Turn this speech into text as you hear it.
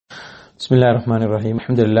بسم الله الرحمن الرحيم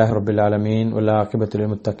الحمد لله رب العالمين والعاقبة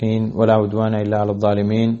للمتقين ولا عدوان إلا على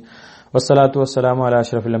الظالمين والصلاة والسلام على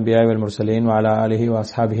أشرف الأنبياء والمرسلين وعلى آله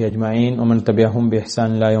وأصحابه أجمعين ومن تبعهم بإحسان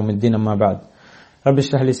إلى يوم الدين أما بعد رب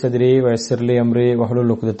اشرح لي صدري ويسر لي أمري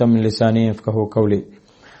واحلل عقدة من لساني يفقهوا قولي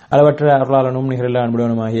அளவற்ற அருளாளனும் நிகரில்லா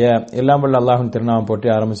அன்புடனுமாகிய எல்லாம் வல்ல அல்லாஹ்வின் திருநாமம் போற்றி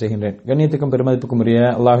ஆரம்பம் செய்கின்றேன். கண்ணியத்துக்கும் பெருமதிப்புக்கும் உரிய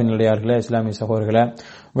அல்லாஹ்வின் நல்லடியார்களே, இஸ்லாமிய சகோதரர்களே,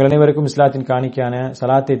 உங்கள் அனைவருக்கும் இஸ்லாத்தின் காணிக்கையான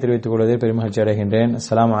சலாத்தை தெரிவித்துக் கொள்வதில் பெருமகிழ்ச்சி அடைகின்றேன்.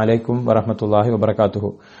 அஸ்ஸலாமு அலைக்கும் வரஹ்மத்துல்லாஹி வபரகாத்துஹு.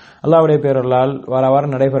 அல்லாஹ்வுடைய பேரருளால்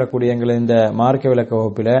வாரம் நடைபெறக்கூடிய எங்கள் இந்த மார்க்க விளக்க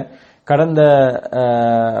வகுப்பில கடந்த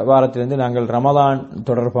வாரத்திலிருந்து நாங்கள் ரமலான்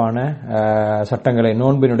தொடர்பான சட்டங்களை,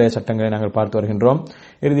 நோன்பினுடைய சட்டங்களை நாங்கள் பார்த்து வருகின்றோம்.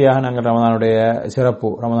 இறுதியாக நாங்கள் ரமலானுடைய சிறப்பு,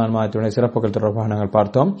 ரமலான் மாதத்தினுடைய சிறப்புகள் தொடர்பாக நாங்கள்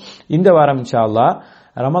பார்த்தோம். இந்த வாரம் இன்ஷா அல்லாஹ்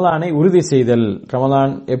ரமலானை உறுதி செய்தல்,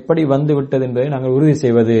 ரமலான் எப்படி வந்து விட்டது என்பதை நாங்கள் உறுதி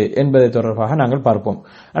செய்வது என்பதை தொடர்பாக நாங்கள் பார்ப்போம்.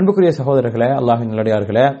 அன்புக்குரிய சகோதரர்களே, அல்லாஹ்வின்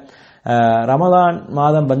நல்லடியார்களே, ரமலான்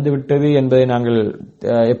மாதம் வந்துவிட்டது என்பதை நாங்கள்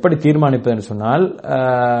எப்படி தீர்மானிப்பது என்று சொன்னால்,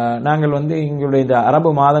 நாங்கள் எங்களுடைய இந்த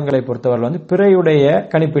அரபு மாதங்களை பொறுத்தவரை பிறையுடைய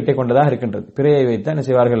கணிப்பீட்டை கொண்டதாக இருக்கின்றது. பிறையை வைத்து என்ன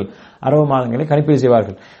செய்வார்கள்? அரபு மாதங்களை கணிப்பீடு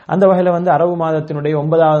செய்வார்கள். அந்த வகையில் அரபு மாதத்தினுடைய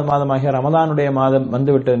 9வது மாதமாகிய ரமலானுடைய மாதம்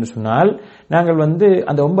வந்துவிட்டது என்று சொன்னால், நாங்கள் அந்த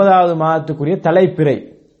 9வது மாதத்துக்குரிய தலைப்பிறை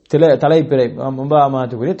 9ஆம்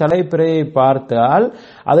மாதத்துக்குரிய தலைப்பிறையை பார்த்தால்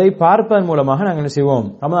அதை பார்ப்பதன் மூலமாக நாங்கள் என்ன செய்வோம்?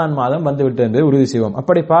 ரமலான் மாதம் வந்துவிட்டது என்று உறுதி செய்வோம்.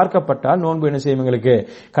 அப்படி பார்க்கப்பட்டால் நோன்பு என்ன செய்யும்? எங்களுக்கு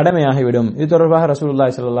கடமையாகிவிடும். இது தொடர்பாக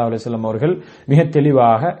ரசூலுல்லாஹி ஸல்லல்லாஹு அலைஹி வஸல்லம் அவர்கள் மிக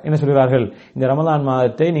தெளிவாக என்ன சொல்கிறார்கள்? இந்த ரமலான்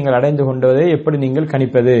மாதத்தை நீங்கள் அடைந்து கொண்டதை எப்படி நீங்கள்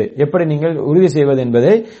கணிப்பது, எப்படி நீங்கள் உறுதி செய்வது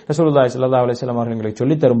என்பதை ரசூலுல்லாஹி ஸல்லல்லாஹு அலைஹி வஸல்லம் அவர்கள் எங்களுக்கு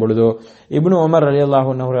சொல்லித் தரும் பொழுது இப்னு உமர்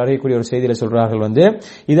ரலியல்லாஹு அன்ஹு அவர்கள் அறியக்கூடிய ஒரு செய்தியில சொல்றார்கள்,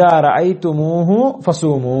 இதா ரஐதுமூஹு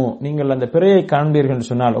ஃபஸூமு, நீங்கள் அந்த பிறையை காண்பீர்கள்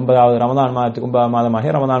என்று சொன்னால், 9வது ரமலான் மாதத்துக்கு 9ஆம்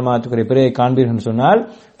மாதமாக ரமலான் மாதத்துக்குரிய பிறையை காண்பீர்கள் என்று சொன்னால்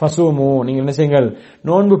ஃபஸூமு, நீங்கள் என்ன செய்யுங்கள்?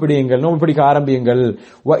 நோன்பு பிடியுங்கள், நோன்பு பிடிக்க ஆரம்பியுங்கள்.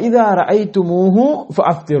 வ இதா ரஐதுமூஹு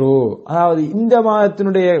ஃபஅஃப்திரு, அதாவது இந்த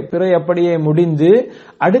மாதத்தினுடைய பிறை அப்படியே முடிந்து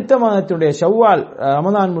அடுத்த மாதத்தினுடைய ஷவ்வால்,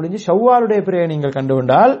 ரமலான் முடிஞ்சு ஷவ்வாலுடைய பிறையை நீங்கள்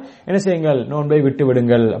கண்டுகொண்டால் என்ன செய்யுங்கள்? நோன்பை விட்டு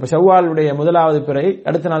விடுங்கள். அப்ப ஷவ்வாலுடைய முதலாவது பிறை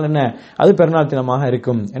அடுத்த நாள் என்ன? அது பெருநாள் தினமாக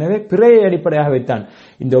இருக்கும். எனவே பிறையை அடிப்படையாக வைத்தான்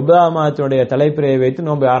இந்த 9ஆம் மாதத்தினுடைய தலைப்பிறையை வைத்து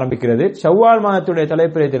நோன்பை ஆரம்பிக்கிறது. ஷவ்வால் மாதத்துடைய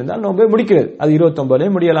தலைப்பிறை தெரிந்தால் நோன்பை முடிக்கிறது. அது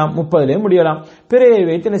 29லேயும் முடியலாம், 30லேயும் முடியலாம். பிறையை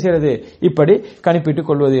வைத்து என்ன செய்யறது? இப்படி கணிப்பிட்டுக்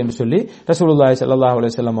கொள்வது என்று சொல்லி ரசூலுல்லாஹி ஸல்லல்லாஹு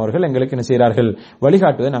அலைஹி வஸல்லம் அவர்கள் எங்களுக்கு என்ன செய்கிறார்கள்?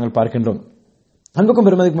 வழிகாட்டுவதை நாங்கள் பார்க்கின்றோம். அன்புக்கும்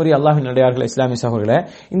பெருமதிக்கும் உரிய அல்லாஹ்வின் நல்லடியார்களே, இஸ்லாமிய சகோதரர்களே,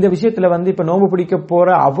 இந்த விஷயத்துல இப்ப நோன்பு பிடிக்க போற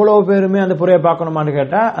அவ்வளவு பேருமே அந்த பிறையை பார்க்கணுமான்னு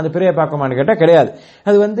கேட்டா, அந்த பிறையை பார்க்கணுமான்னு கேட்டா கிடையாது.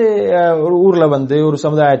 அது ஒரு ஊர்ல ஒரு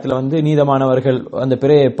சமுதாயத்துல நீதமானவர்கள் அந்த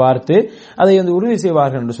பிறையை பார்த்து அதை உறுதி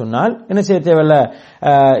செய்வார்கள் என்று சொன்னால் என்ன செய்ய தேவையில்ல?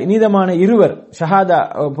 நீதமான இருவர் ஷஹாதா,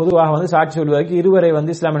 பொதுவாக சாட்சி சொல்வதற்கு இருவரை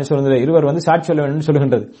இஸ்லாமிய சொல்கிறது, இருவர் சாட்சி சொல்ல வேண்டும்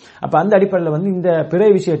சொல்கின்றது. அப்ப அந்த அடிப்படையில் இந்த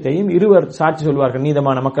பிறை விஷயத்தையும் இருவர் சாட்சி சொல்வார்கள்,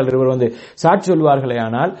 நீதமான மக்கள் இருவர் சாட்சி சொல்வார்களே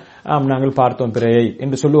ஆனால் நாங்கள் பார்த்தோம் பிறையை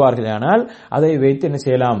என்று சொல்லுவார்களே ஆனால் அதை வைத்து என்ன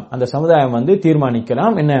செய்யலாம்? அந்த சமுதாயம்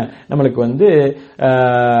தீர்மானிக்கலாம், என்ன நம்மளுக்கு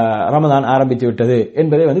ரமதான் ஆரம்பித்து விட்டது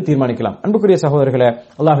என்பதை தீர்மானிக்கலாம். அன்புக்குரிய சகோதரர்களே,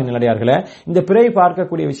 அல்லாஹ்வின் நல்லடியார்களே, இந்த பிறை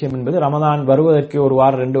பார்க்கக்கூடிய விஷயம் என்பது ரமதான் வருவதற்கு ஒரு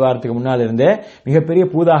வாரம் 2 வாரத்துக்கு முன்னால் இருந்தே மிகப்பெரிய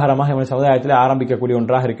பூதாகரமாக நம்ம சமுதாயத்தில் ஆரம்பிக்கக்கூடிய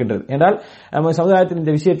ஒன்றாக இருக்கின்றது. என்றால் நம்ம சமுதாயத்தில்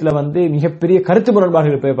இந்த விஷயத்தில் மிகப்பெரிய கருத்து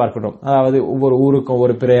முரண்பாடுகள் இருப்பதை பார்க்கிறோம். அதாவது ஒவ்வொரு ஊருக்கும்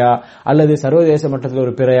ஒரு பிறையா அல்லது சர்வதேச மட்டத்தில்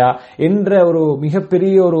ஒரு பிறையா என்ற ஒரு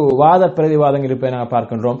மிகப்பெரிய ஒரு வாத பிரதிவாதங்கள் இருப்பதை நாங்கள்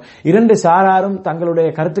பார்க்கின்றோம். 2 சாராரும் தங்களுடைய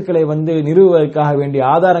கருத்துக்களை நிறுவுவதற்காக வேண்டிய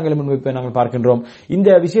ஆதாரங்களை முன்வைப்பதை நாங்கள் பார்க்கின்றோம். இந்த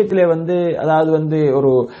விஷயத்திலே அதாவது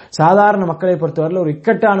ஒரு சாதாரண மக்களை பொறுத்தவரையில் ஒரு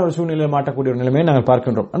இக்கட்டான ஒரு சூழ்நிலையை மாட்டக்கூடிய ஒரு நிலைமையை நாங்கள்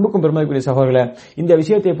பார்க்கின்றோம். அன்புக்கும் பெருமதிக்குரிய சகோதரர்களே, இந்த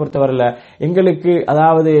விஷயத்தை பொறுத்தவரையில் எங்களுக்கு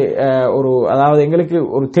எங்களுக்கு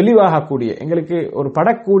ஒரு தெளிவாகக்கூடிய, எங்களுக்கு ஒரு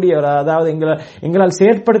படக்கூடிய, அதாவது எங்களால்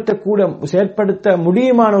செயற்படுத்த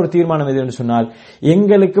முடியுமான ஒரு தீர்மானம் எது என்று சொன்னால்,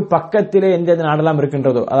 எங்களுக்கு பக்கத்திலே எந்தெந்த நாடெல்லாம்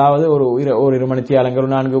இருக்கின்றதோ, அதாவது ஒரு 2 மணித்தியாலங்கள்,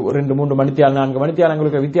 2, 3 மணித்தியாலம், 4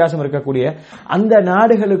 மணித்தியாலங்களுக்கு வித்தியாசம் இருக்கக்கூடிய அந்த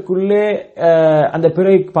நாடுகளுக்குள்ளே அந்த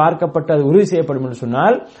பிறை பார்க்கப்பட்டு உறுதி செய்யப்படும் என்று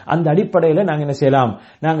சொன்னால் அந்த அடிப்படையில் நாங்கள் என்ன செய்யலாம்?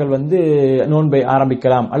 நாங்கள் நோன்பை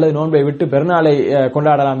ஆரம்பிக்கலாம் அல்லது நோன்பை விட்டு பெருநாளை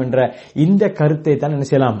கொண்டாடலாம் என்ற இந்த கருத்தை தான் என்ன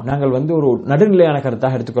செய்யலாம்? நாங்கள் ஒரு நடுநிலையான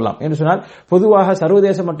கருத்தாக எடுத்துக்கொள்ளலாம். என்று சொன்னால் பொதுவாக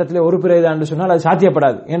சர்வதேச மட்டத்திலே ஒரு பிறை தான் என்று சொன்னால் அது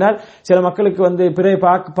சாத்தியப்படாது. ஏனால் சில மக்களுக்கு பிறை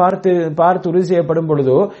பார்த்து உறுதி செய்யப்படும்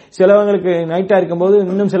பொழுதோ சிலவங்களுக்கு நைட்டா இருக்கும்போது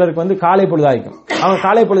இன்னும் சிலருக்கு காலை பொழுதாയിരിக்கும். அவங்க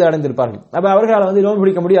காலை பொழுது அடைந்திருப்பார்கள். அப்ப அவர்களால் நோன்பு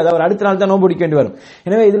பிடிக்க முடியாது. அவர் அடுத்த நாள் தான் நோன்பு பிடிக்க வேண்டி வரும்.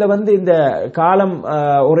 எனவே இதுல இந்த காலம்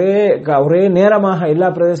ஒரே நேரமாக எல்லா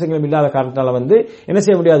பிரதேசங்களும் இல்லாத காரணத்தால என்ன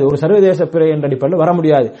செய்ய முடியாது? ஒரு சர்வதேச பிறை என்ற அடிப்படையில் வர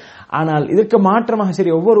முடியாது. ஆனால் இதற்கு மாற்றமாக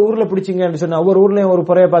சரி, ஒவ்வொரு ஊர்ல பிடிச்சிங்கன்னு சொன்னா, ஒவ்வொரு ஊர்லயும் ஒரு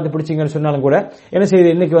பிறையை பார்த்து பிடிச்சிங்கன்னு சொன்னாலும் கூட என்ன செய்யுது?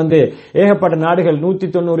 இன்னைக்கு ஏகப்பட்ட நாடுகள்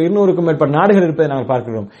 190, 200க்கும் மேற்பட்ட நாடுகள் இருப்பதை நாங்கள்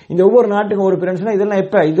பார்க்கிறோம். இந்த ஒவ்வொரு நாட்டுக்கும் ஒரு பிறை சொன்னா இதெல்லாம்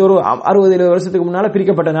எப்ப? இது ஒரு 60-70 வருஷத்துக்கு முன்னால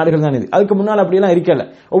பிரிக்கப்பட்ட நாடுகள் தான் இது. அதுக்கு முன்னால் அப்படியெல்லாம் இருக்கல.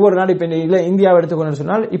 ஒவ்வொரு நாடு இப்ப இந்தியாவை எடுத்துக்கொண்டு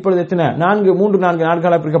சொன்னால் இப்பொழுது எத்தனை 3-4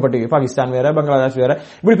 நாடுகளாக பிரிக்கப்பட்டு பாகிஸ்தான் வேற பங்களாதேஷ் வேற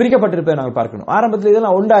இப்படி பிரிக்கப்பட்டிருப்பதை நாங்கள் பார்க்கணும். ஆரம்பத்தில்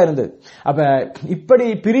இதெல்லாம் ஒன்றா இருந்தது. அப்ப இப்படி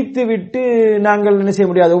பிரித்து விட்டு நாங்கள் என்ன செய்ய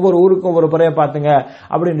முடியாது, ஒவ்வொரு ஊருக்கும் ஒவ்வொரு முறையை பார்த்துங்க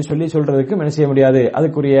அப்படின்னு சொல்றதுக்கு என்ன செய்ய முடியாது.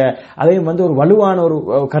 அதுக்குரிய அதையும் ஒரு வலுவான ஒரு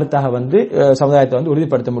கருத்தாக சமுதாயத்தை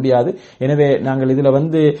உறுதிப்படுத்த முடியாது. எனவே நாங்கள் இதுல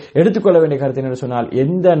எடுத்துக்கொள்ள வேண்டிய கருத்து என்ன சொன்னால்,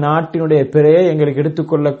 எந்த நாட்டினுடைய பிறையை எங்களுக்கு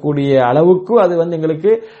எடுத்துக்கொள்ளக்கூடிய அளவுக்கு அது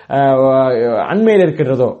எங்களுக்கு அண்மையில்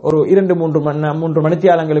இருக்கின்றதோ, ஒரு 2-3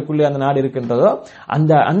 மணித்தியாலங்களுக்குள்ளே அந்த நாடு இருக்கின்றதோ,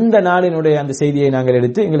 அந்த நாடினுடைய அந்த செய்தியை நாங்கள்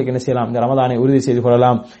எடுத்து எங்களுக்கு என்ன செய்யலாம், இந்த ரமதானை உறுதி செய்து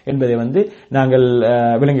கொள்ளலாம் என்பதை நாங்கள்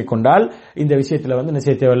விளங்கிக் கொண்டால் இந்த விஷயத்துல என்ன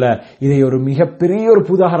செய்ய தேவையில்ல, இதை ஒரு மிகப்பெரிய ஒரு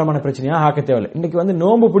புதாகரமான பிரச்சனையா ஆக்க தேவையில்லை. இன்னைக்கு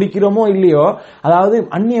நோன்பு பிடிக்கிறோமோ இல்லையோ, அதாவது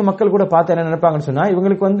அந்நிய மக்கள் கூட பார்த்து என்ன நினைப்பாங்கன்னு சொன்னா,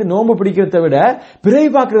 இவங்களுக்கு நோன்பு பிடிக்கிறத விட பிறை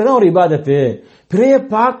பார்க்கிறது தான் ஒரு இபாதத்து. பிறைய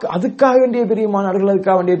அதுக்காக வேண்டிய பெரிய மாநாடுகள்,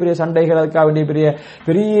 அதுக்காக வேண்டிய பெரிய சண்டைகள், அதுக்காக வேண்டிய பெரிய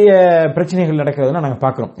பெரிய பிரச்சனைகள் நடக்கிறதுனா நாங்க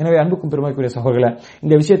பார்க்கிறோம். எனவே அன்புக்கும் பெருமைக்குரிய சகோதரர்களே,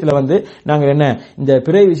 இந்த விஷயத்துல நாங்கள் என்ன, இந்த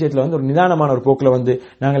பிறை விஷயத்துல ஒரு நிதானமான ஒரு போக்குல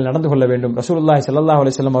நாங்கள் நடந்து கொள்ள வேண்டும். ரசூலுல்லாஹி ஸல்லல்லாஹு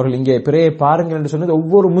அலைஹி வஸல்லம் அவர்கள் இங்கே பிறையை பாருங்கள் என்று சொன்னது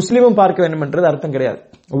ஒவ்வொரு முஸ்லிமும் பார்க்க வேண்டும் என்றது அர்த்தம் கிடையாது.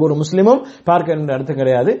 ஒவ்வொரு முஸ்லிமும் பார்க்க வேண்டும் என்ற அர்த்தம்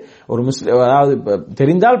கிடையாது. ஒரு முஸ்லிம், அதாவது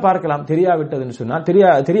தெரிந்தால் பார்க்கலாம், தெரியாவிட்டது என்று சொன்னால்,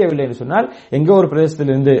 தெரியவில்லை என்று சொன்னால், எங்கோ ஒரு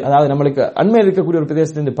பிரதேசத்திலிருந்து, அதாவது நம்மளுக்கு அண்மையில் இருக்கக்கூடிய ஒரு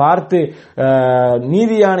பிரதேசத்திலிருந்து பார்த்து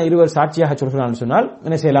நீதியான இருவர் சாட்சியாக சொல்கிறான்னு சொன்னால்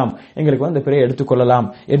என்ன செய்யலாம், எங்களுக்கு இந்த பிறையை எடுத்துக்கொள்ளலாம்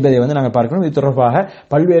என்பதை நாங்கள் பார்க்கணும். இது தொடர்பாக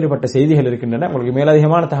பல்வேறுபட்ட செய்திகள் இருக்கின்றன. உங்களுக்கு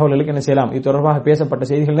மேலதிகமான தகவல்களுக்கு என்ன செய்யலாம், இது தொடர்பாக பேசப்பட்ட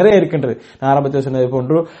செய்திகள் நிறைய இருக்கின்றது. நான் ஆரம்பத்தில் சொன்னது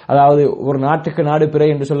போன்று, அதாவது ஒரு நாட்டுக்கு நாடு பிறை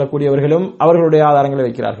என்று சொல்லக்கூடியவர்களும் அவர்களுடைய ஆதாரங்களை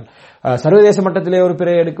வைக்கிறார்கள். சர்வதேச மட்டத்திலே ஒரு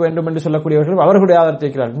பிறை எடுக்க வேண்டும் என்று சொல்லக்கூடியவர்கள் அவர்களுடைய ஆதாரத்தை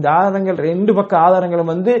வைக்கிறார்கள். இந்த ஆதாரங்கள் 2 பக்க ஆதாரங்களும்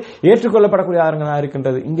ஏற்றுக்கொள்ளப்படக்கூடிய ஆதாரங்களாக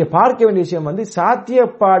இருக்கின்றது. இங்கே பார்க்க வேண்டிய விஷயம்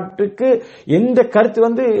சாத்தியப்பாட்டுக்கு எந்த கருத்து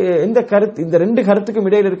எந்த கருத்து, இந்த 2 கருத்துக்கும்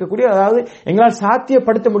இடையில் இருக்கக்கூடிய, அதாவது எங்களால்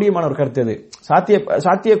சாத்தியப்படுத்த முடியுமான ஒரு கருத்து எது,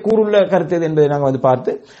 சாத்திய கூறுள்ள கருத்து எது என்பதை நாங்கள்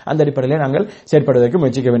பார்த்து அந்த அடிப்படையில் நாங்கள் செயற்படுவதற்கு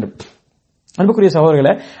முயற்சிக்க வேண்டும். அன்புக்குரிய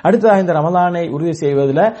சகோதரர்களே, அடுத்ததாக இந்த ரமலானை உறுதி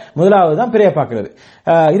செய்வதில் முதலாவது தான் பிறையை பார்க்கிறது.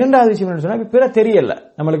 இரண்டாவது விஷயம் என்ன சொன்னா, பிற தெரியல,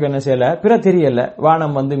 நம்மளுக்கு என்ன செய்யல, பிற தெரியல,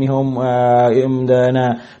 வானம் மிகவும் இந்த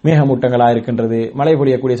மேகமூட்டங்களா இருக்கின்றது, மழை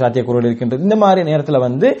பொழியக்கூடிய சாத்தியக்கூறுகள் இருக்கின்றது. இந்த மாதிரி நேரத்தில்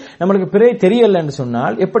நம்மளுக்கு பிறை தெரியல என்று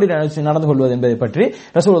சொன்னால் எப்படி நடந்து கொள்வது என்பதை பற்றி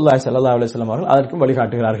ரசூலுல்லாஹி ஸல்லல்லாஹு அலைஹி வஸல்லம் அவர்கள் அதற்கும்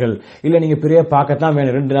வழிகாட்டுகிறார்கள். இல்ல நீங்க பிறையை பார்க்கத்தான்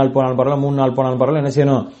வேணும், 2 நாள் போனாலும் பரவாயில்ல, 3 நாள் போனாலும் பரவாயில்ல, என்ன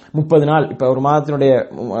செய்யணும், 30 நாள், இப்ப ஒரு மாதத்தினுடைய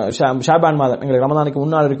ஷாபான் மாதம், எங்களுக்கு ரமலானுக்கு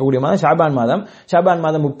முன்னால் இருக்கக்கூடிய மாதம் ஷாபான்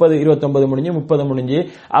மாதம் 30, 29 முடிஞ்சு 30 முடிஞ்சு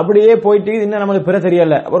அப்படியே போயிட்டு இன்னும் நம்மளுக்கு பிற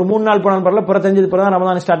தெரியல, ஒரு 3 நாள் போனாலும் பரவாயில்ல, பிற தெரிஞ்சது பிறகு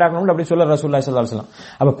ரமலான் ஸ்டார்ட் ஆகணும் அப்படி சொல்ல ரசூலுல்லாஹி ஸல்லல்லாஹு அலைஹி வஸல்லம்.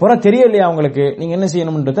 அப்ப பிற தெரியலையா உங்களுக்கு, நீங்க என்ன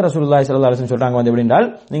செய்யணும்ன்றது ரசூலுல்லாஹி ஸல்லல்லாஹு அலைஹி வஸல்லம் சொல்றாங்க. எப்படினால்,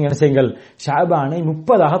 நீங்க என்ன செய்யுங்கள், ஷாபானை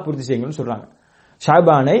 30ஆக பூர்த்தி செய்யுங்கன்னு சொல்றாங்க.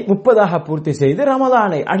 ஷாபானை 30ஆக பூர்த்தி செய்து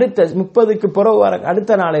ரமலானை அடுத்த 30க்கு பிறகு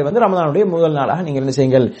அடுத்த நாளை ரமலானுடைய முதல் நாளாக நீங்கள் என்ன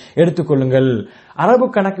செய்யுங்கள், எடுத்துக்கொள்ளுங்கள். அரபு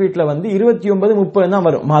கணக்கீட்டுல 29, 30 தான்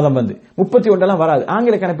வரும் மாதம், 31 எல்லாம் வராது.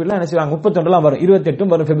 ஆங்கில கணக்கீட்டுல என்ன செய்வாங்க, 31 எல்லாம் வரும், 28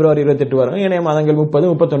 வரும், பிப்ரவரி 28 வரும், ஏனைய மாதங்கள் 30,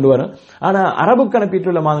 31 வரும். ஆனா அரபு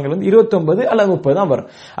கணக்கீட்டுல உள்ள மாதங்கள் 29 அல்லது 30 தான் வரும்.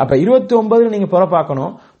 அப்ப 29 நீங்க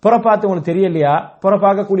புறப்பாக்கணும். புறப்பாத்து உங்களுக்கு தெரியலையா,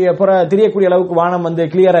 தெரியக்கூடிய அளவுக்கு வானம்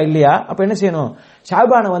கிளியரா இல்லையா, அப்ப என்ன செய்யணும்,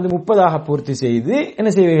 ஷாபானை 30ஆக பூர்த்தி செய்து என்ன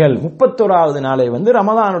செய்வீர்கள், 31வது நாளை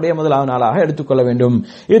ரமலானுடைய முதலாவது நாளாக எடுத்துக்கொள்ள வேண்டும்.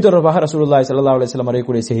 இது தொடர்பாக ரசூலுல்லாஹி ஸல்லல்லாஹு அலைஹி வஸல்லம்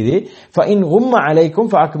அறியக்கூடிய செய்தி, ஃபஇன் உம்ம அலைக்கும்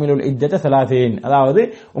ஃபஅக்மிலுல் இத்தத 30, அதாவது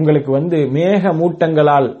உங்களுக்கு மேக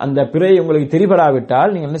மூட்டங்களால் அந்த பிறை உங்களுக்கு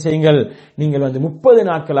தெரிபடாவிட்டால் நீங்கள் என்ன செய்யுங்கள், நீங்கள் 30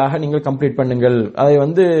 நாட்களாக நீங்கள் கம்ப்ளீட் பண்ணுங்கள், அதை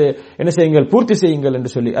என்ன செய்யுங்கள், பூர்த்தி செய்யுங்கள்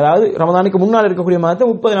என்று சொல்லி, அதாவது ரமலானுக்கு முன்னால் இருக்கக்கூடிய மாதத்தை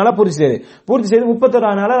 30 நாளா பூர்த்தி செய்து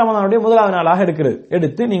 31வது நாளா ரமலானுடைய முதலாவது நாளாக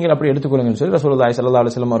எடுத்து நீங்கள் அப்படி எடுத்துக்கொள்ளுங்கள் சொல்லி ரசூலுல்லாஹி ஸல்லல்லாஹு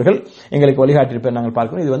அலைஹி வஸல்லம் அவர்கள் எங்களுக்கு வழிகாட்டியிருப்பதை நாங்கள்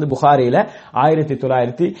பார்க்கிறோம். இது புகாரியில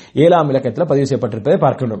 1907 இலக்கத்தில் பதிவு செய்யப்பட்டிருப்பதை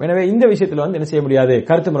பார்க்கின்றோம். எனவே இந்த விஷயத்தில் என்ன செய்ய முடியாது,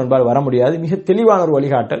 கருத்து முரண்பாடு வர முடியாது. மிக தெளிவான ஒரு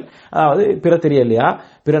வழிகாட்டல். அதாவது பிற தெரியலையா,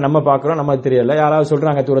 பிற நம்ம பார்க்கிறோம், நமக்கு தெரியல, யாராவது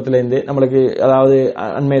சொல்றாங்க தூரத்துல இருந்து நம்மளுக்கு, அதாவது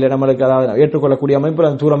அண்மையில நம்மளுக்கு அதாவது ஏற்றுக்கொள்ளக்கூடிய அமைப்பு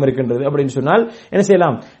அந்த தூரம் இருக்கின்றது அப்படின்னு சொன்னால் என்ன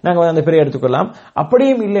செய்யலாம், நாங்க அந்த பிறையை எடுத்துக்கொள்ளலாம்.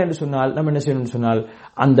 அப்படியும் இல்லை என்று சொன்னால் நம்ம என்ன செய்யணும் சொன்னால்,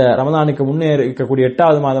 அந்த ரமலானுக்கு முன்னே இருக்கக்கூடிய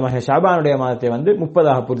 8வது மாதமாக ஷாபானுடைய மாதத்தை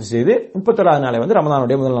 30ஆக பூர்த்தி செய்து 31வது நாளை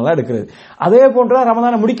ரமலானுடைய முதல் நாளா எடுக்கிறது. அதே போன்ற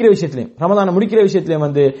ரமலானை முடிக்கிற விஷயத்திலையும்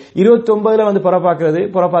 29ல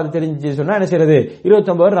புறப்பாத்து தெரிஞ்சு சொன்னா என்ன செய்யறது,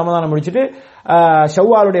 29 ரமலானை முடிச்சிட்டு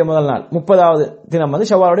ஷவ்வாலுடைய முதல் நாள் 30வது தினம்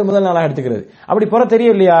ஷவ்வாலுடைய முதல் நாளாக எடுத்துக்கிறது. அப்படி புற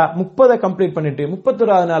தெரியலையா, 30 கம்ப்ளீட் பண்ணிட்டு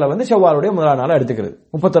 31வது நாளை ஷவ்வாலுடைய முதல் நாளா எடுத்துக்கிறது,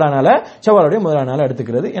 31வது நாள ஷவ்வாலுடைய முதல் நாளா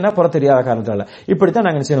எடுத்துக்கிறது. ஏன்னா புற தெரியாத காரணத்தால இப்படித்தான்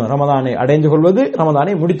நாங்கள் செய்யணும், ரமலானை அடைந்து கொள்வது,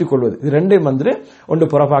 ரமலானை முடித்துக் கொள்வது. இது ரெண்டையும் ஒன்று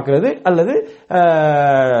புறப்பாக்குறது அல்லது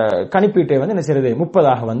கணிப்பீட்டை என்ன செய்யறது,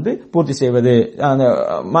 30ஆக பூர்த்தி செய்வது, அந்த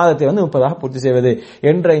மாதத்தை 30ஆக பூர்த்தி செய்வது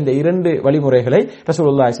என்ற இந்த 2 வழிமுறைகளை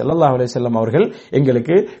ரசூலுல்லாஹி ஸல்லல்லாஹு அலைஹி வஸல்லம் அவர்கள்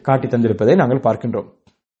எங்களுக்கு காட்டி தந்திருப்பதை நாங்கள் பார்க்கின்றோம்.